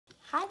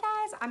Hi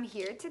guys, I'm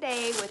here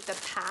today with the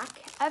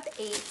pack of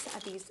 8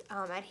 of these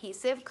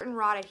adhesive curtain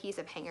rod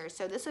adhesive hangers.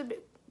 So this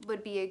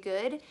would be a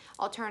good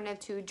alternative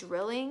to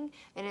drilling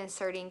and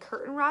inserting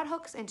curtain rod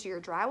hooks into your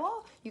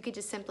drywall. You could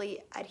just simply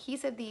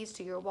adhesive these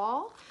to your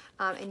wall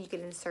and you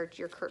can insert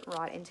your curtain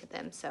rod into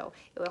them. So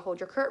it will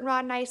hold your curtain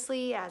rod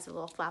nicely. It has a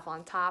little flap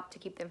on top to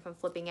keep them from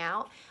flipping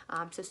out.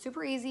 So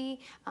super easy,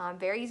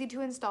 very easy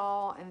to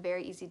install and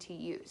very easy to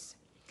use.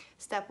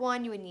 Step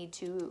 1, you would need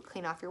to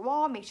clean off your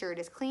wall, make sure it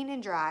is clean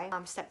and dry.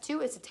 Step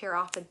 2 is to tear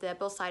off the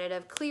double-sided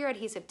of clear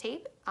adhesive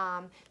tape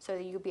so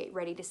that you'll be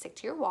ready to stick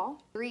to your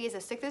wall. 3 is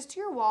to stick this to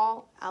your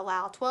wall,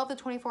 allow 12 to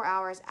 24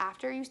 hours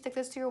after you stick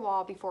this to your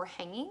wall before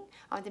hanging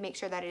to make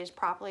sure that it is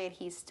properly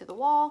adhesed to the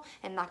wall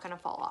and not going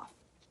to fall off.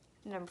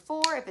 Number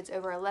 4, if it's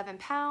over 11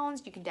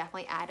 pounds, you can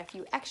definitely add a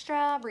few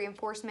extra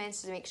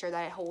reinforcements to make sure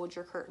that it holds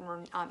your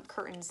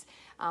curtains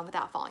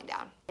without falling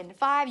down. And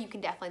 5, you can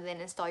definitely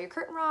then install your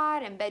curtain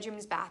rod in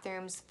bedrooms,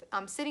 bathrooms,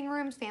 sitting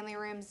rooms, family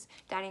rooms,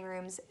 dining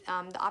rooms.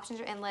 The options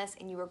are endless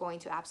and you are going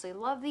to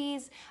absolutely love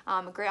these.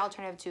 A great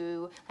alternative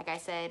to, like I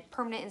said,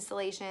 permanent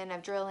installation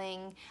of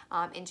drilling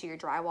into your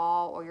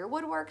drywall or your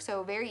woodwork.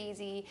 So very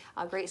easy,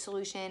 a great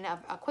solution,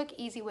 a quick,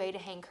 easy way to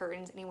hang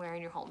curtains anywhere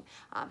in your home.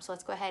 So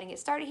let's go ahead and get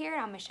started here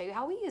and I'm going to show you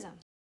how we use them.